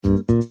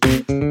The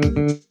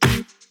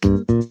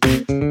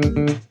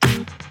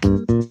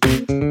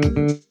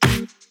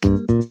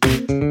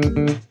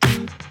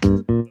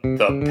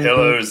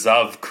Pillars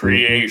of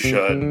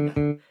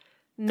Creation.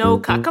 No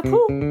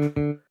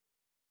cockapoo?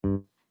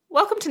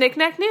 Welcome to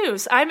Knick-Knack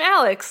News. I'm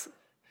Alex.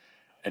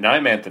 And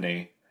I'm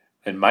Anthony.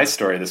 And my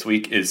story this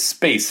week is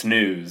Space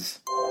News.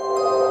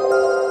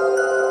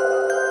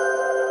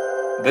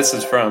 This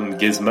is from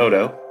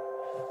Gizmodo.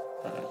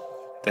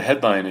 The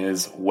headline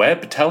is,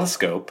 Webb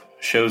Telescope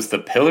shows the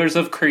Pillars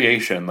of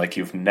Creation like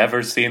you've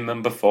never seen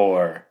them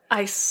before.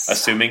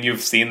 Assuming you've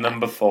seen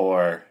them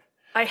before.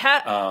 I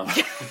have.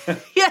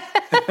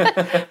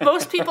 Yeah.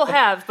 Most people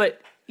have,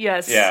 but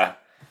yes. Yeah.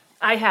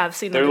 I have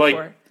seen them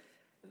before.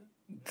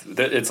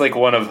 It's like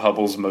one of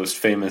Hubble's most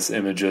famous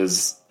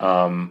images.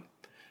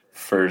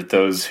 For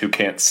those who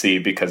can't see,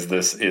 because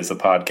this is a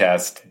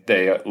podcast,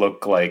 they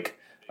look like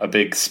a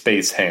big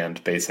space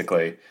hand,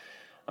 basically,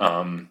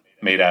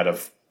 made out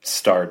of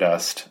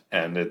stardust.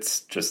 And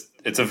it's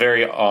a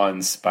very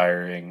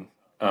awe-inspiring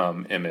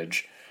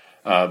image.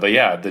 But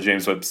yeah, the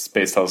James Webb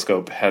Space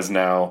Telescope has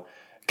now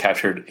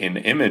captured an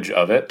image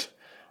of it.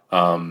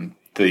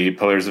 The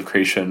Pillars of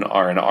Creation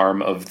are an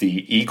arm of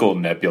the Eagle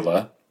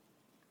Nebula,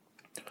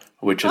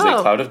 which is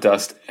a cloud of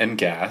dust and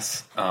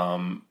gas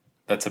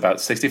that's about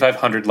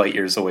 6,500 light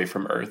years away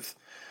from Earth.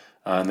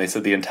 And they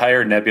said the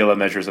entire nebula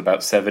measures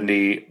about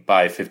 70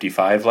 by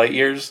 55 light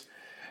years.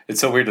 It's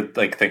so weird to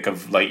think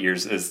of light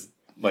years as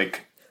I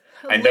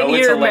know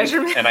it's a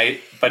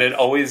length, but it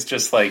always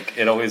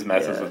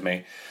messes with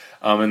me.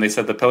 And they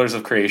said the Pillars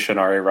of Creation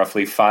are a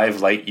roughly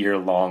 5 light year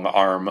long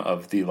arm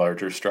of the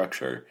larger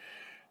structure.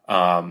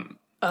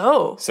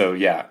 So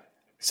yeah.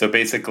 So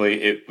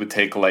basically it would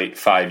take light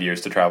 5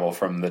 years to travel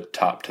from the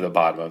top to the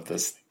bottom of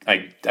this.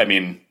 I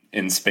mean,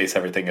 in space,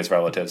 everything is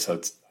relative. So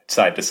it's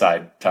side to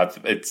side.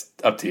 It's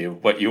up to you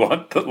what you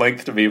want the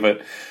length to be.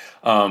 But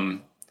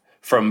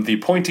from the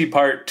pointy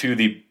part to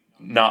the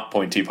not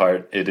pointy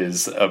part, it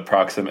is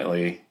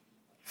approximately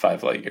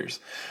 5 light years.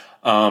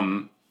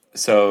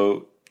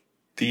 So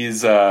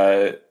these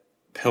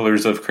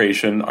Pillars of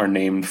Creation are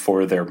named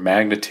for their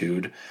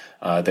magnitude.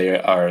 They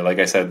are, like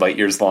I said, light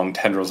years long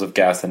tendrils of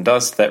gas and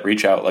dust that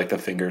reach out like the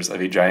fingers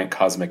of a giant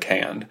cosmic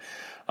hand.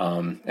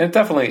 And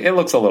it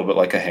looks a little bit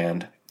like a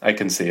hand. I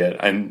can see it.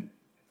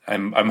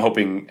 I'm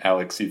hoping,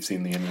 Alex, you've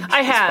seen the image.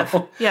 I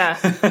have, yeah.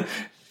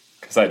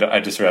 Because I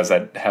just realized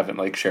I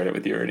haven't shared it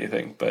with you or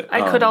anything. But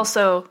I could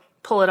also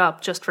pull it up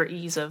just for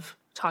ease of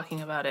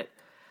talking about it.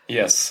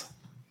 Yes.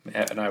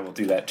 And I will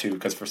do that too,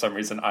 because for some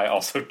reason I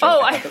also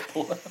don't have it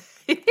pulled up.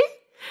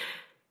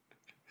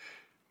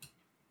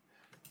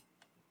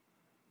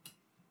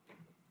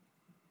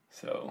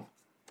 So,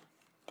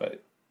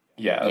 but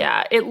yeah.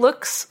 Yeah, it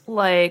looks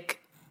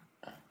like,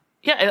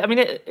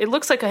 it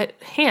looks like a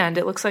hand.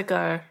 It looks like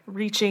a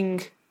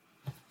reaching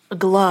a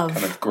glove.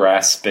 Kind of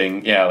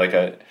grasping,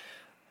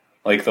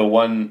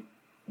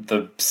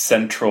 the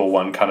central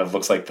one kind of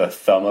looks like the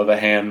thumb of a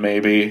hand,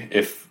 maybe,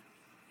 if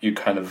you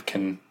kind of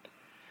can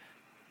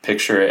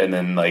picture it, and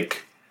then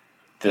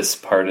this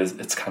part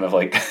it's kind of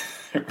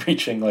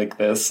reaching like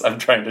this. I'm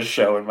trying to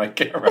show in my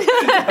camera.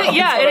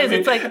 Yeah, it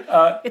is.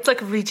 It's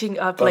like reaching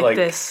up like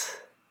this.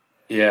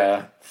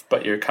 Yeah,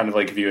 but you're kind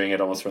of viewing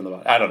it almost from the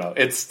bottom. I don't know.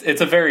 It's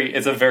a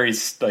very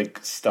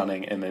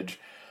stunning image.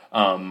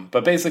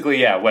 But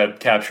basically, yeah, Webb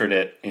captured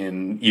it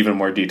in even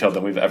more detail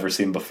than we've ever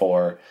seen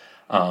before.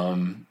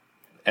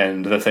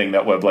 And the thing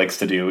that Webb likes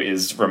to do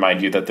is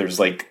remind you that there's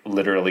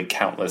literally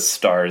countless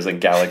stars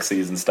and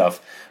galaxies and stuff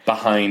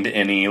behind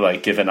any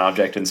given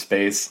object in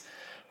space.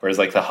 Whereas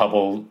the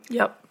Hubble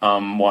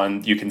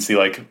one, you can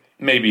see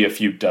maybe a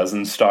few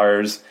dozen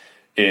stars.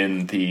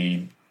 In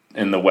the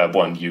Webb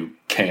one, you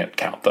can't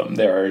count them.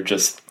 It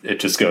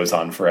just goes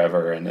on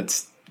forever, and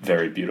it's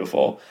very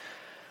beautiful.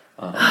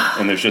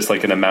 And there's just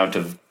an amount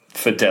of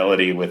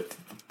fidelity with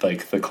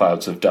the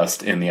clouds of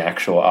dust in the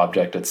actual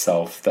object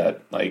itself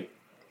that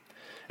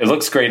it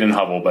looks great in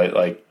Hubble, but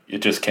it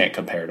just can't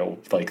compare to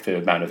the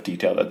amount of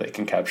detail that they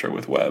can capture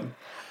with Webb.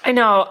 I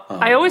know.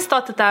 I always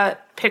thought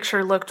that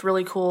picture looked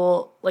really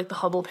cool, the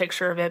Hubble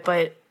picture of it,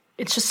 but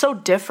it's just so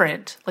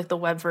different, the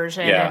Webb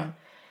version. Yeah. And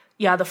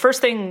yeah, the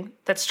first thing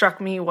that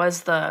struck me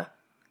was the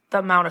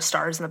amount of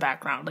stars in the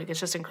background. It's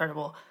just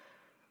incredible.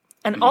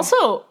 And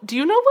also, do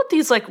you know what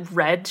these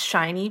red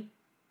shiny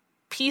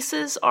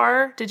pieces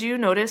are? Did you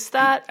notice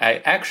that? I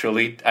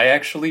actually do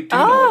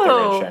know what the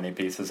red shiny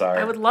pieces are.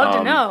 I would love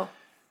to know.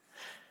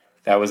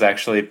 That was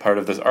actually part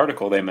of this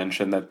article. They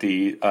mentioned that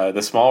the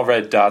small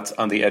red dots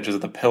on the edges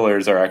of the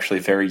pillars are actually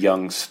very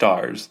young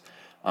stars,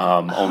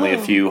 only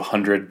a few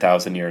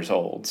 100,000 years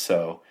old.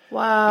 So,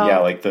 wow,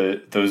 yeah,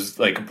 those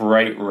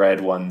bright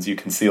red ones you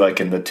can see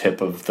in the tip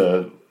of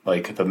the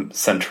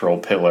central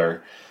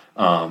pillar.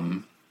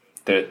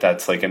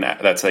 That's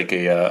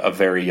a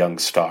very young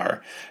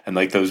star, and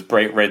those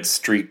bright red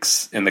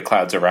streaks in the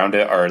clouds around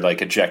it are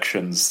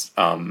ejections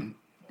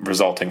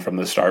resulting from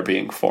the star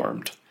being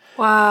formed.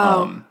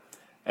 Wow.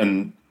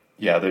 And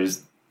yeah,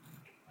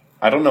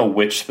 I don't know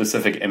which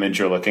specific image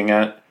you're looking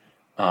at,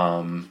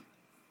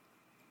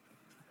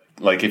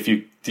 like if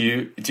you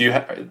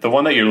the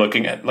one that you're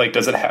looking at, like,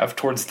 does it have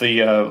towards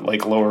the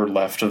like lower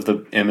left of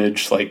the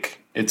image like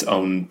its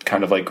own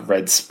kind of like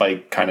red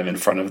spike kind of in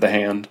front of the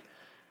hand?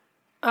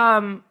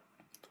 I'm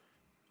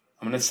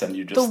gonna send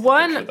you just the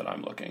one picture that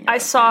I'm looking at. I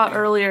saw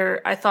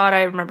earlier. I thought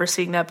I remember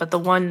seeing that, but the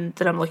one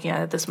that I'm looking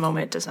at this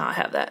moment does not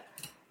have that.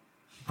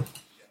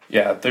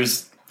 Yeah,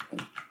 there's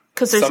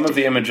some of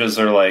the images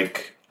are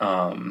like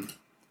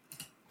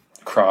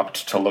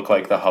cropped to look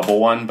like the Hubble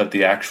one, but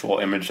the actual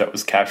image that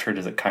was captured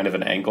is at kind of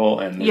an angle,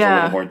 and there's a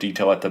little more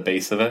detail at the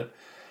base of it.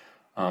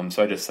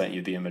 So I just sent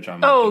you the image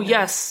I'm looking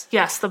at.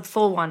 Yes, the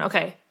full one.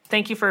 Okay,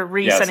 thank you for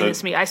resending this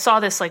to me. I saw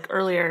this like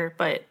earlier,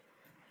 but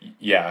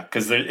yeah,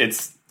 because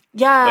it's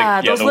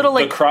those little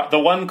like the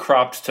one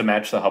cropped to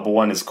match the Hubble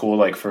one is cool,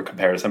 like for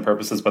comparison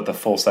purposes, but the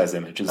full size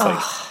image is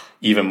like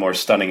even more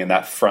stunning, and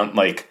that front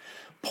like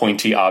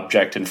pointy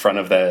object in front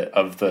of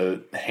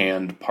the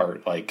hand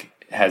part like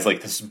has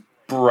like this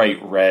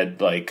bright red,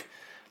 like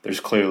there's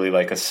clearly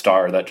like a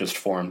star that just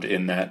formed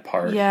in that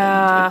part.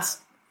 And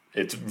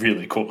it's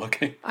really cool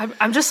looking.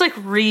 I'm just like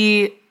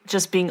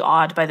just being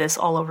awed by this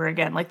all over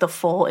again, like the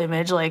full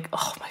image, like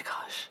oh my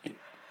gosh,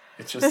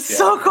 it's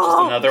so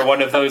cool. It's another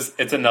one of those.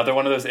 It's another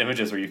one of those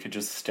images where you could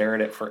just stare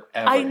at it forever.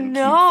 I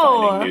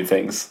know. And keep finding new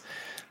things.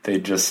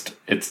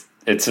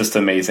 It's just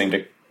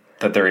amazing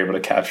that they're able to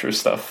capture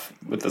stuff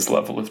with this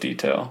level of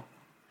detail.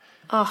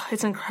 Oh,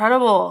 it's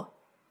incredible.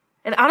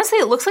 And honestly,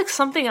 it looks like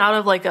something out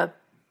of like a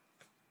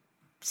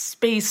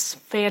space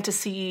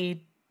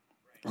fantasy,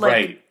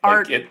 like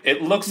art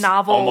it looks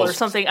novel almost, or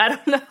something. I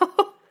don't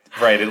know.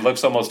 Right, it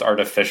looks almost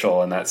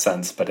artificial in that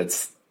sense, but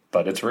it's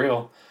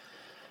real.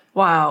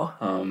 Wow.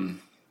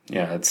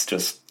 Yeah, it's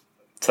just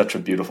such a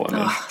beautiful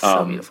image. Oh,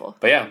 so beautiful.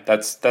 But yeah,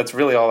 that's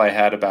really all I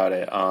had about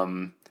it.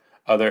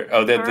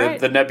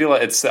 The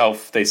nebula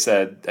itself, they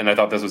said, and I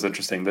thought this was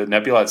interesting. The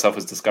nebula itself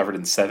was discovered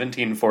in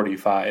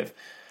 1745.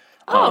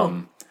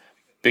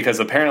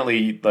 Because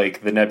apparently,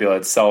 like, the nebula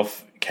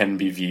itself can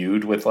be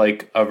viewed with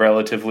like a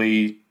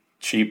relatively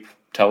cheap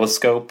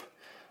telescope,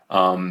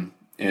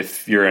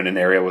 if you're in an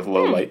area with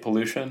low light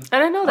pollution. I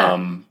didn't know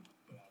that.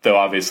 Though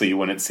obviously you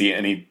wouldn't see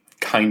any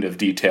kind of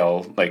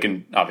detail, like,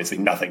 and obviously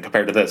nothing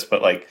compared to this,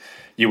 but like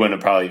you wouldn't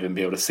probably even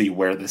be able to see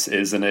where this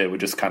is in it. It would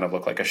just kind of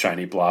look like a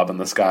shiny blob in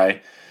the sky.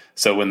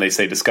 So when they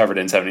say discovered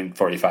in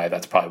 1745,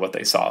 that's probably what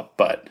they saw.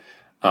 But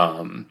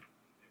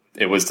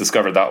it was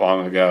discovered that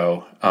long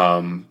ago,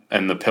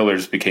 and the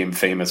pillars became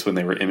famous when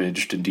they were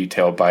imaged in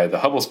detail by the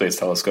Hubble Space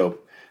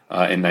Telescope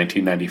in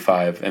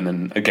 1995, and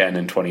then again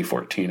in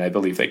 2014. I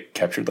believe they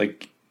captured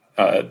like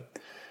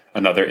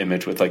another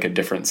image with like a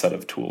different set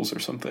of tools or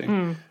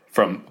something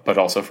but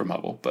also from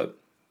Hubble. But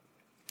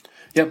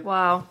yeah,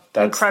 wow,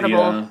 that's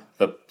incredible.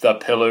 The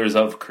pillars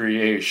of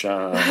creation.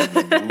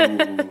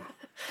 Ooh.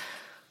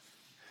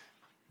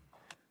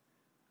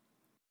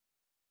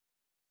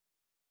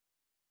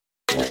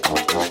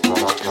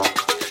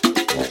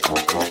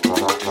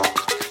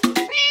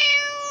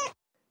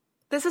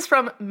 This is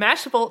from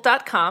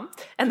Mashable.com,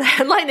 and the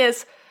headline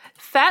is,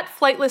 Fat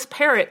Flightless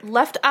Parrot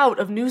Left Out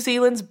of New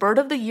Zealand's Bird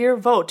of the Year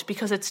Vote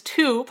Because It's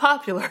Too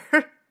Popular.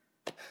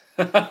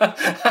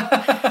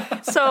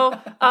 So,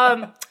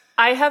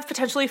 I have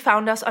potentially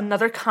found us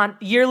another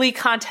yearly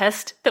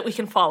contest that we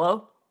can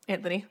follow,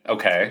 Anthony.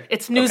 Okay.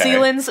 It's New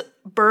Zealand's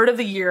Bird of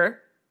the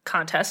Year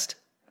contest.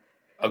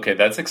 Okay,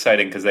 that's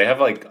exciting because they have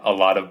like a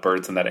lot of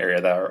birds in that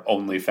area that are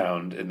only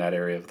found in that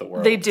area of the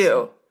world. They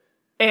do.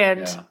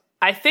 And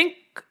I think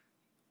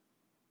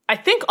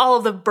all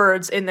of the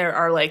birds in there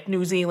are like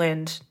New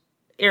Zealand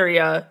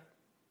area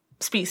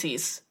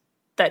species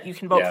that you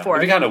can vote for.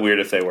 It'd be kind of weird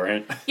if they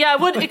weren't. Yeah, it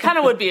would. It kind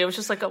of would be. It was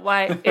just like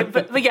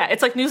but yeah,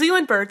 it's like New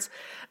Zealand birds.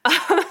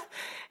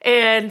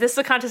 And this is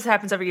a contest that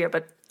happens every year.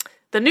 But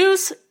the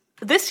news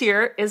this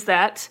year is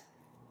that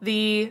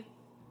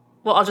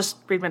I'll just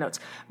read my notes.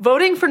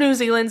 Voting for New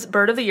Zealand's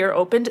Bird of the Year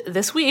opened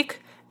this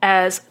week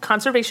as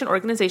conservation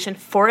organization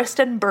Forest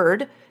and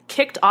Bird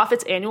kicked off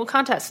its annual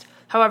contest.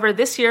 However,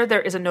 this year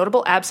there is a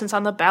notable absence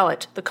on the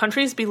ballot. The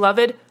country's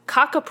beloved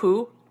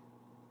Kakapo,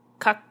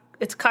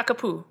 it's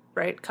Kakapo,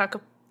 right?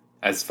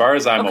 As far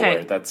as I'm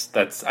aware,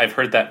 that's I've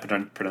heard that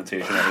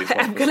pronunciation at least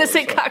once. I'm going to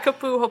say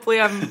Kakapo. Hopefully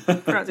I'm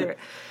pronouncing it right.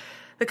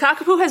 The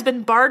Kakapo has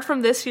been barred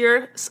from this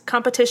year's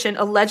competition,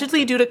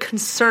 allegedly due to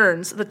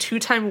concerns the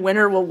two-time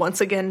winner will once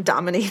again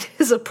dominate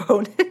his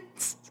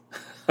opponents.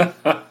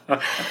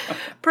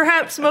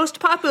 Perhaps most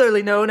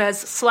popularly known as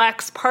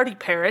Slack's party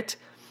parrot,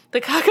 the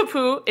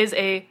Kakapo is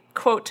a,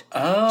 quote,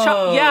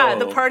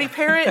 the party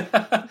parrot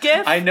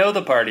gif. I know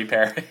the party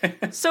parrot.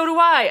 So do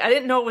I. I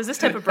didn't know it was this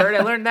type of bird.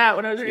 I learned that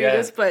when I was reading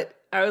this, but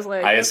I was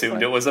like... I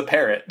assumed it was a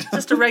parrot.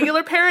 Just a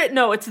regular parrot?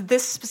 No, it's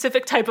this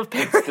specific type of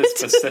parrot.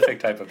 It's this specific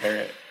type of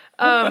parrot.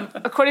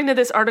 According to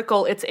this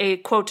article, it's a,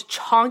 quote,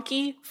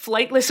 chonky,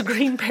 flightless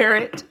green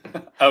parrot.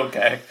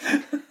 Okay.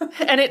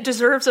 And it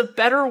deserves a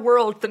better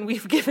world than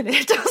we've given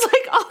it. I was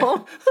like,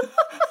 oh.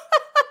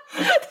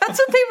 That's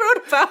what they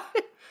wrote about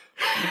it.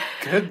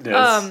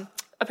 Goodness.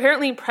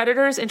 apparently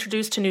predators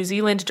introduced to New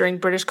Zealand during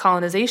British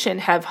colonization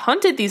have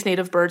hunted these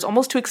native birds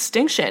almost to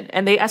extinction,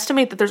 and they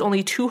estimate that there's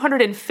only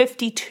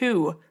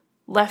 252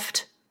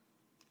 left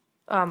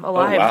alive. Oh,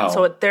 wow.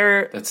 So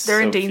they're so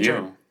in danger.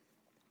 few.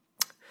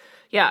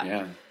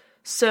 Yeah.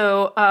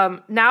 So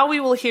now we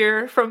will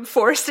hear from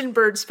Forest and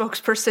Bird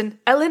spokesperson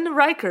Ellen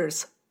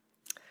Rikers.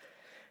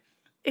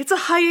 It's a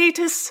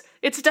hiatus.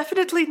 It's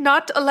definitely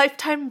not a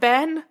lifetime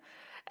ban.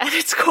 At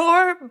its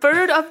core,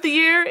 Bird of the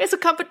Year is a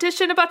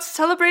competition about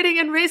celebrating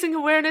and raising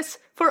awareness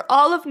for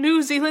all of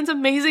New Zealand's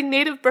amazing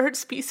native bird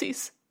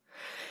species.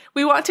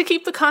 We want to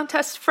keep the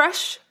contest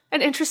fresh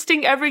and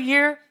interesting every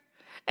year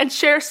and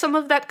share some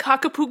of that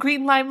cockapoo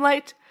green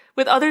limelight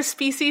with other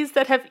species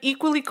that have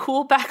equally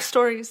cool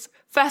backstories,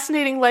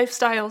 fascinating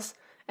lifestyles,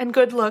 and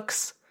good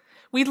looks.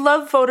 We'd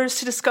love voters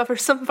to discover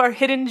some of our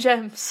hidden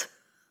gems.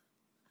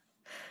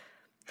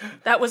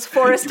 That was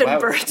Forest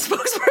and Bird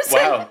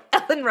spokesperson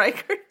Ellen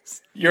Rikers.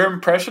 Your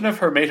impression of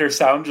her made her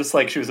sound just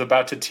like she was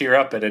about to tear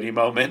up at any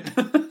moment.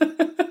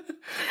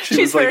 She's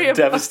was like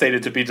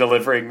devastated to be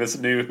delivering this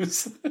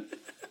news.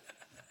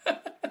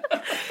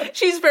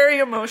 She's very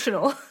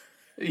emotional.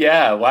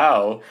 Yeah,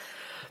 wow.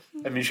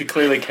 I mean, she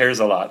clearly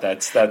cares a lot.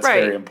 That's right.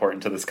 Very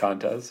important to this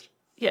contest.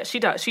 Yeah, she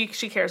does. She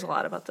cares a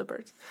lot about the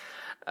birds.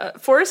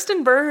 Forest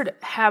and Bird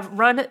have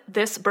run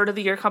this Bird of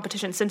the Year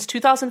competition since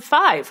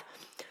 2005.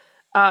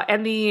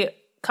 And the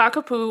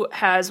cockapoo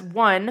has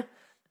won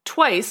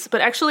twice,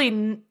 but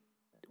actually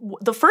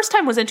the first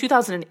time was in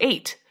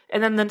 2008,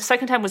 and then the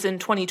second time was in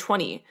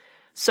 2020.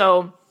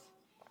 So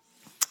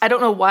I don't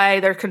know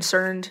why they're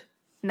concerned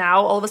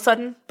now all of a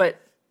sudden,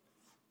 but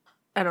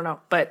I don't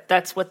know. But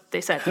that's what they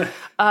said.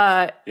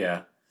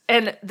 Yeah.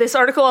 And this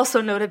article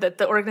also noted that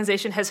the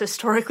organization has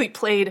historically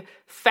played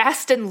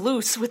fast and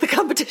loose with the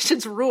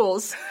competition's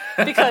rules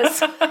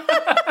because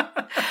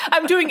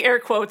I'm doing air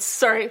quotes.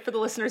 Sorry for the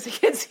listeners who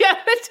can't see.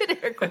 I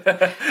did air quotes.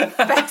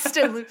 Fast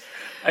and loose.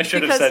 I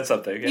should have said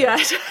something. Yeah,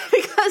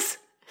 because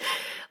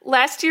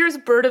last year's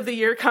Bird of the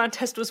Year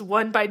contest was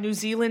won by New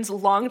Zealand's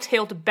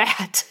long-tailed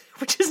bat,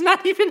 which is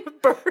not even a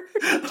bird.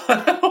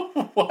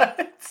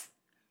 What?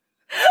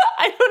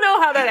 I don't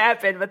know how that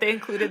happened, but they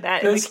included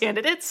that in the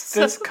candidates.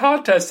 So. This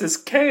contest is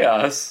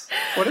chaos.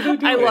 What are they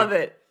doing? I love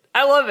it.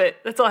 I love it.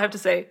 That's all I have to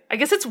say. I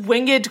guess it's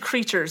winged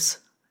creatures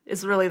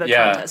is really the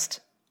contest.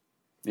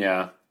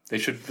 Yeah. They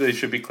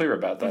should be clear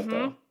about that,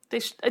 though. They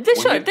should.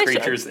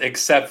 Creatures,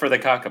 except for the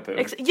cockapoo.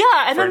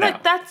 And then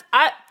that's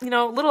a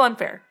little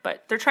unfair,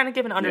 but they're trying to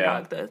give an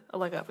underdog a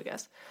leg up, I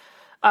guess.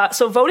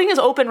 So voting is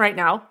open right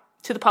now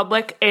to the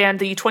public, and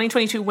the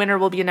 2022 winner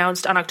will be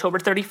announced on October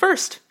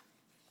 31st.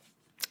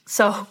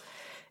 So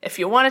if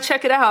you want to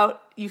check it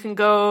out, you can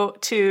go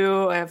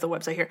to, I have the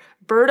website here,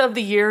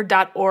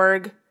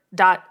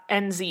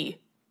 birdoftheyear.org.nz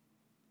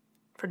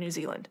for New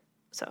Zealand.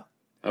 So.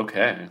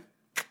 Okay.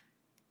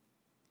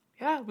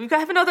 Yeah, we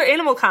have another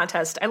animal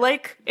contest. I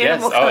like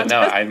animal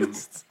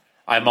contests.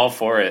 No, I'm all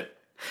for it.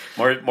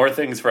 More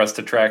things for us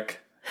to trek.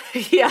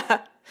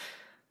 Yeah.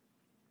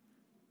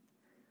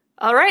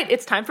 All right,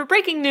 it's time for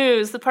breaking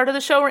news, the part of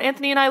the show where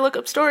Anthony and I look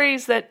up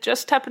stories that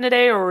just happened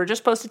today or were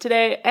just posted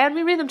today, and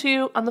we read them to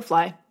you on the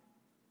fly.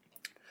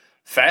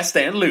 Fast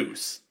and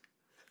loose.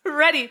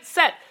 Ready,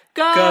 set,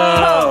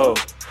 go!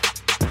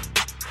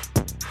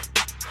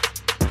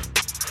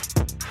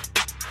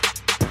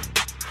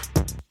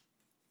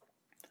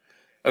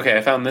 Okay,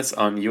 I found this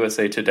on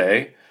USA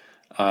Today.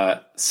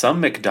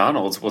 Some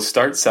McDonald's will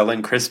start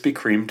selling Krispy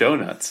Kreme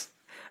donuts.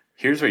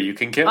 Here's where you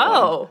can get one.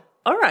 Oh,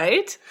 all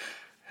right.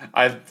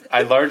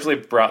 I largely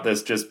brought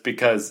this just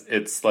because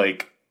it's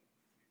like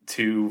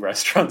two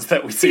restaurants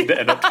that we seem to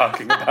end up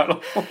talking about a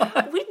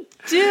lot. We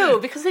do,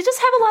 because they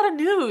just have a lot of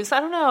news. I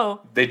don't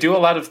know. They do a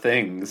lot of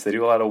things. They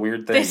do a lot of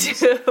weird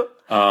things. They do.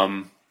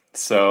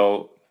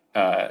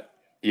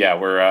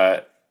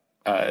 We're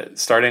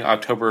starting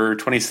October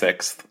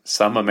 26th.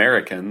 Some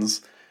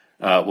Americans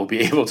will be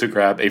able to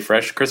grab a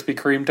fresh Krispy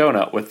Kreme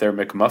donut with their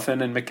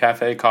McMuffin and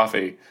McCafe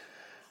coffee.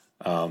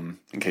 In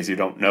case you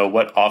don't know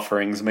what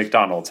offerings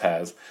McDonald's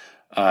has.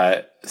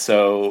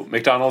 So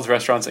McDonald's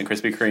restaurants and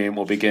Krispy Kreme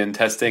will begin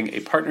testing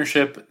a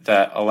partnership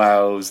that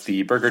allows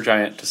the burger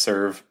giant to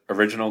serve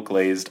original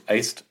glazed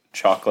iced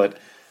chocolate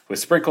with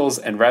sprinkles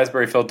and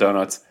raspberry-filled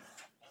donuts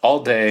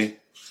all day,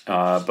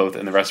 both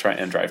in the restaurant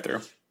and drive-thru.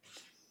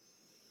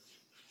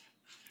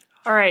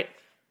 All right.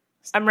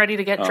 I'm ready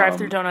to get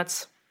drive-thru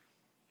donuts.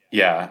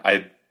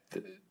 Yeah,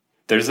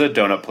 there's a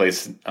donut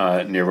place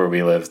near where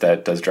we live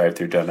that does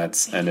drive-thru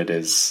donuts, and it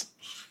is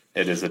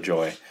a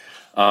joy.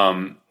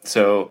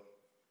 So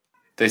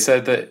they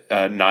said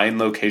that 9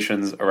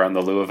 locations around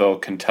the Louisville,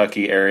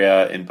 Kentucky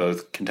area in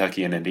both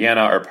Kentucky and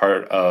Indiana are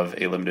part of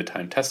a limited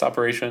time test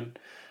operation.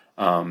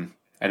 I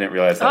didn't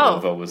realize that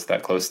Louisville was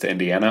that close to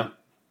Indiana,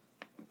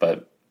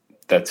 but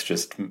that's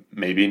just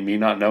maybe me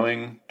not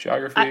knowing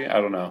geography.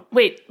 I don't know.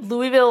 Wait,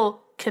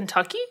 Louisville,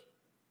 Kentucky?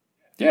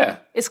 Yeah.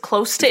 Is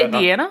close to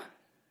Indiana?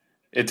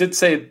 It did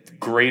say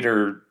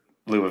greater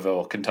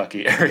Louisville,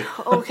 Kentucky area.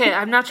 Okay,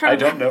 I'm not trying I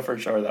don't know for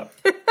sure, though.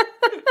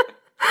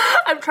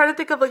 I'm trying to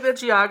think of, like, the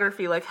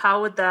geography. Like, how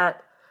would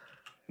that...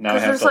 Now I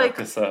have there's to look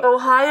this up.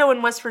 Ohio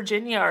and West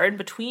Virginia are in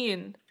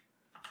between.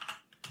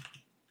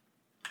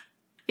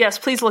 Yes,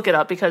 please look it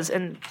up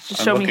and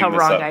just show me how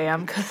wrong I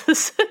am.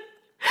 Because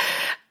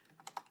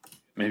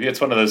maybe it's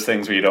one of those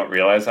things where you don't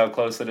realize how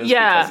close it is.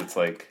 Yeah, because it's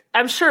like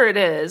I'm sure it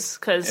is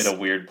because in a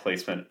weird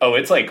placement. Oh,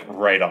 it's like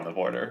right on the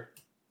border.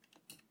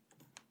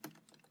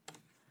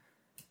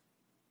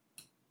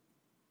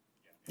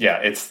 Yeah,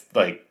 it's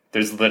like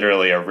there's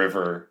literally a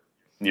river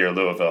near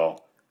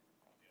Louisville,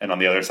 and on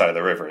the other side of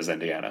the river is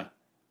Indiana.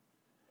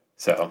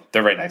 So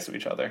they're right next to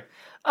each other.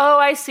 Oh,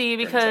 I see.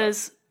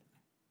 Because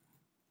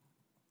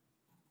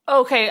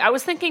okay, I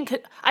always think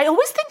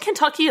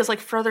Kentucky is like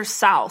further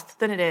south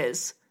than it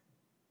is.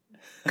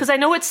 Because I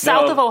know it's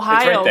south of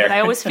Ohio, but I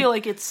always feel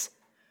like it's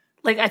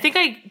like I think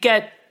I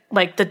get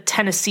like the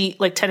Tennessee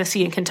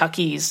and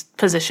Kentucky's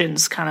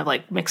positions kind of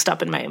like mixed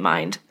up in my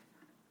mind.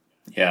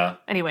 Yeah.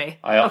 Anyway,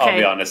 I'll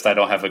be honest. I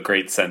don't have a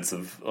great sense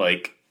of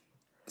like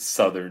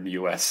southern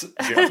U.S.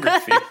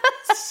 geography,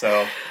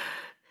 so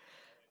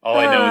all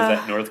I know is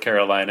that North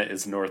Carolina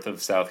is north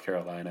of South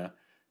Carolina.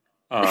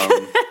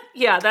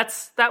 Yeah,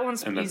 that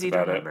one's easy to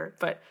remember.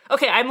 But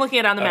okay, I'm looking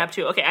at it on the map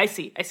too. Okay, I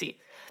see.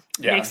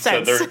 Yeah, makes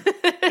sense. So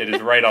it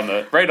is right on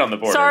the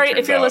border. Sorry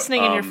if you're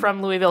listening and you're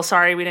from Louisville.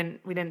 Sorry, we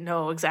didn't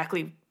know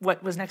exactly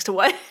what was next to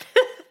what.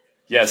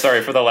 Yeah,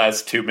 sorry for the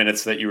last 2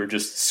 minutes that you were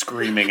just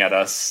screaming at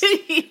us,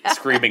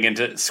 screaming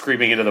into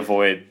the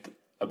void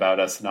about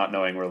us not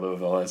knowing where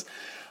Louisville is.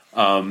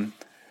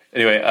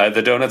 Anyway,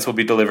 the donuts will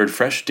be delivered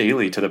fresh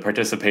daily to the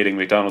participating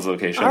McDonald's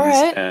locations,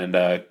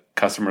 and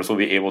customers will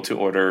be able to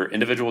order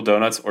individual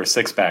donuts or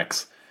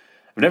six-packs.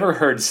 I've never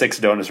heard 6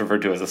 donuts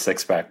referred to as a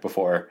six-pack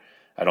before,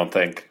 I don't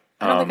think.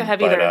 I don't think I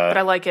have either, but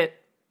I like it.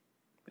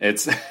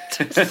 It's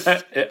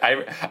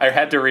I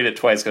had to read it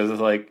twice because I was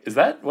like, is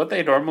that what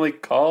they normally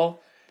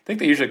call? I think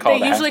they usually call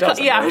it a half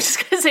dozen. Yeah, right? I was just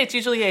going to say it's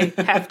usually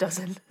a half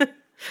dozen.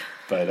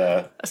 But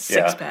a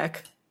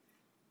six-pack.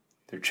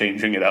 They're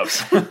changing it up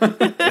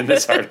in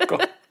this article.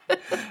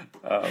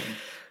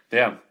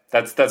 Yeah,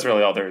 that's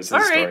really all there is to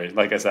the story.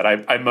 Like I said,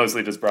 I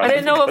mostly just brought it. I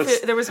didn't know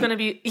if there was going to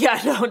be... Yeah,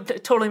 no,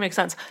 it totally makes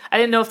sense. I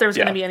didn't know if there was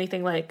going to be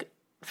anything like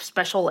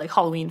special like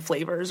Halloween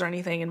flavors or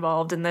anything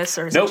involved in this,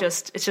 or is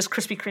it's just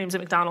Krispy Kremes at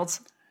McDonald's?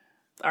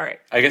 All right.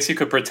 I guess you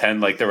could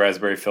pretend like the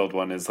raspberry filled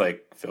one is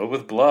like filled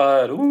with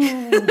blood.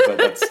 Ooh, but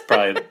that's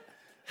probably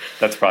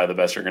the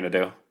best you're going to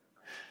do.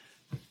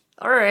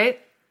 All right.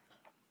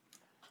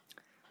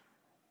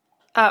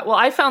 Well,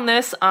 I found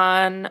this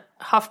on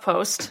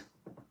HuffPost,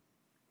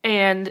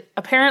 and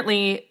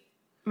apparently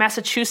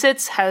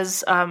Massachusetts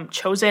has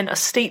chosen a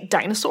state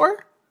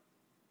dinosaur.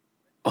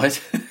 What?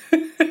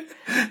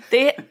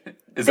 They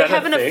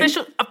have an thing?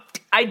 official.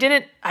 I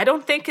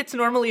don't think it's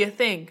normally a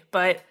thing,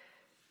 but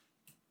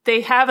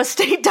they have a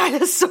state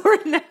dinosaur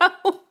now.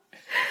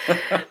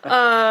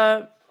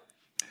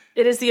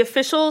 It is the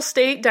official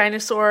state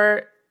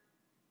dinosaur.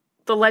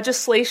 The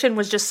legislation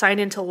was just signed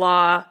into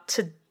law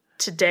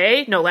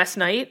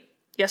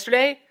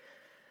yesterday.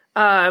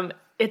 I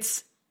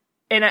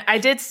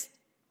did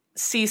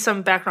see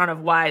some background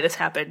of why this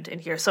happened in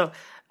here. So,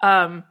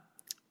 the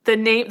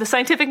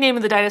scientific name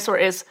of the dinosaur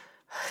is,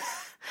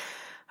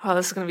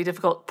 this is going to be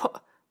difficult.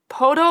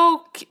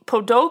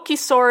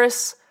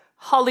 Podokesaurus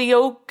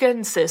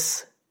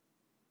holyokensis.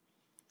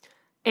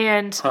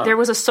 And there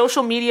was a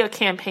social media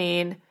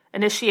campaign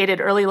initiated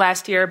early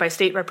last year by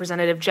State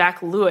Representative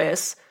Jack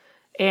Lewis,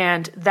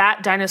 and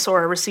that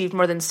dinosaur received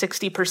more than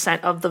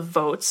 60% of the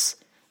votes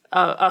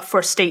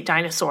for state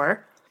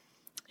dinosaur.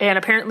 And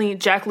apparently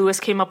Jack Lewis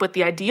came up with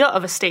the idea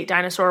of a state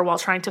dinosaur while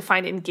trying to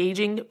find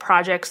engaging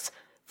projects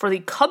for the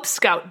Cub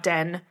Scout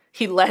den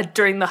he led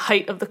during the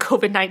height of the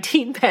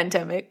COVID-19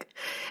 pandemic.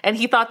 And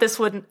he thought this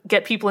would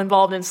get people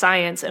involved in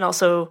science and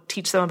also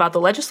teach them about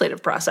the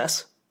legislative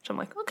process. Which I'm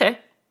like, okay.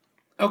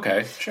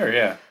 Okay, sure,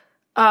 yeah.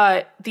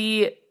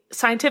 The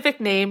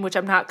scientific name, which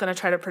I'm not going to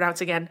try to pronounce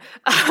again,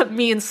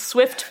 means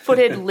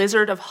swift-footed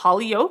lizard of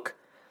Holyoke.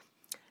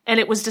 And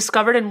it was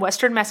discovered in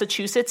western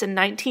Massachusetts in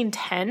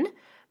 1910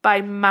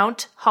 by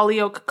Mount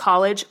Holyoke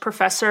College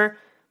professor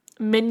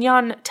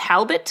Mignon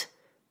Talbot,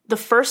 the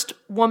first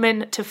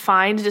woman to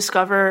find,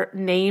 discover,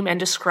 name, and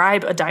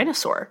describe a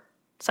dinosaur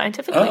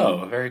scientifically.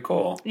 Oh, very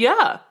cool.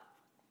 Yeah.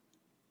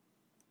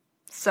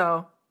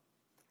 So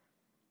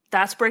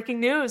that's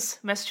breaking news.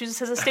 Massachusetts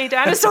has a state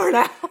dinosaur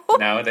now.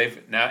 Now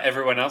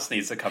everyone else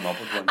needs to come up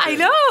with one too. I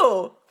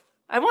know.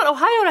 I want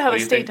Ohio to have a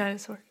state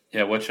dinosaur.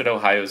 Yeah, what should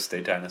Ohio's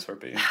state dinosaur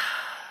be?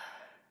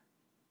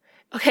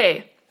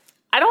 Okay.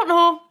 I don't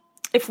know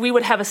if we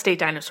would have a state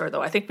dinosaur,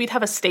 though. I think we'd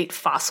have a state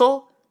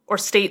fossil or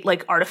state,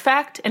 like,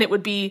 artifact, and it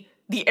would be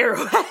the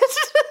arrowhead.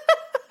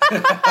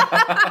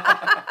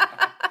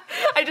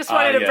 I just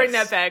wanted to bring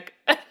that back.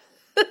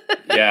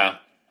 Yeah.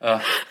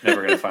 Never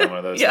going to find one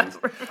of those things.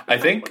 I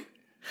think,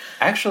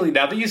 actually,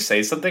 now that you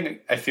say something,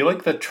 I feel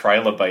like the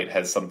trilobite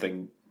is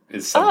something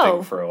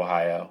for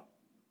Ohio.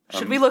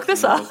 Should we look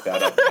this up? Look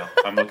that up now.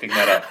 I'm looking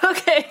that up.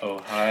 Okay.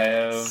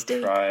 Ohio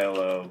state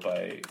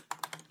trilobite.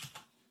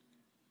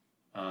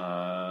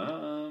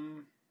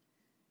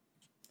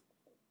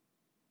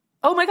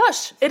 Oh my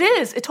gosh, it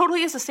is. It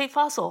totally is a state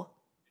fossil.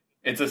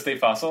 It's a state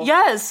fossil?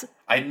 Yes.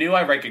 I knew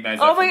I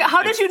recognized that. Oh my God,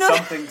 how did you know?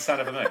 Something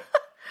sounded familiar.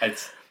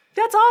 That's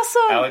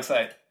awesome. Alex,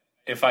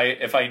 if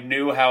I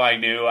knew how I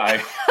knew,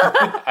 I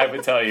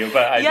would tell you,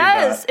 but I do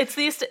not. It's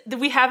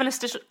we have an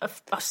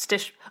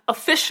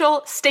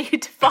official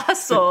state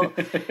fossil.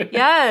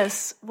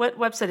 Yes. What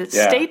website is it?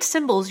 Yeah.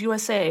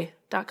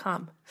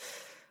 StateSymbolsUSA.com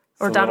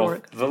or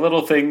 .org. The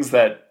little things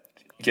that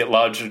get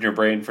lodged in your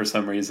brain for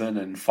some reason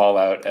and fall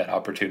out at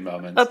opportune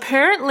moments.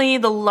 Apparently,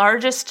 the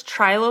largest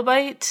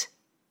trilobite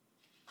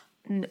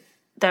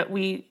that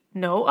we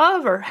know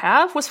of or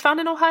have was found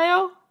in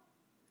Ohio.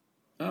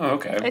 Oh,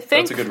 okay. I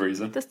think that's a good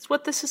reason. That's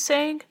what this is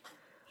saying.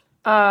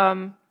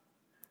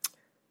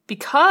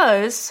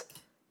 Because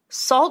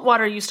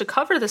saltwater used to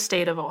cover the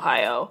state of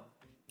Ohio,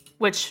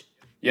 which,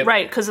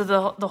 right, because of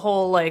the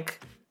whole,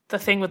 like, the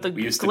thing with the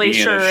we used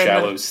glacier to be in a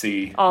shallow and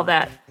sea. all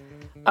that.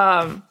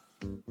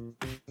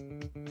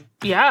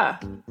 Yeah.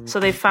 So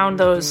they found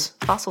those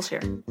fossils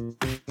here.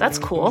 That's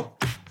cool.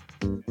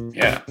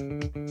 Yeah.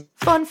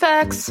 Fun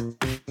facts.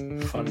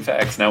 Fun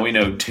facts. Now we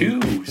know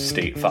 2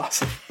 state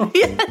fossils.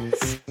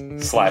 Yes. /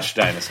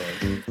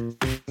 dinosaurs.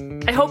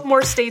 I hope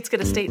more states get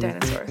a state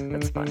dinosaur.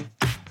 That's fun.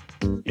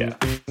 Yeah.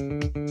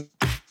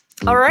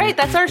 All right,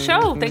 that's our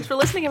show. Thanks for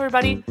listening,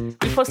 everybody.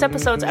 We post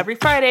episodes every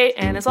Friday,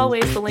 and as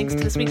always, the links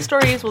to this week's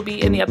stories will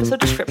be in the episode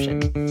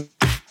description.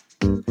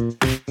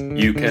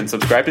 You can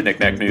subscribe to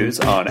Knick-Knack News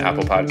on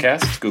Apple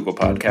Podcasts, Google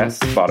Podcasts,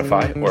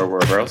 Spotify, or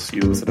wherever else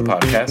you listen to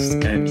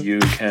podcasts. And you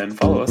can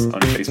follow us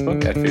on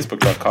Facebook at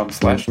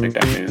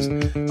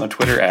facebook.com/knickknacknews, on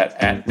Twitter at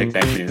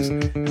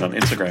 @knickknacknews, and on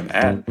Instagram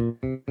at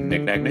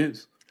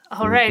knickknacknews.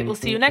 All right, we'll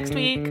see you next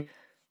week.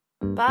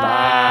 Bye.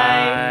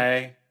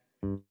 Bye.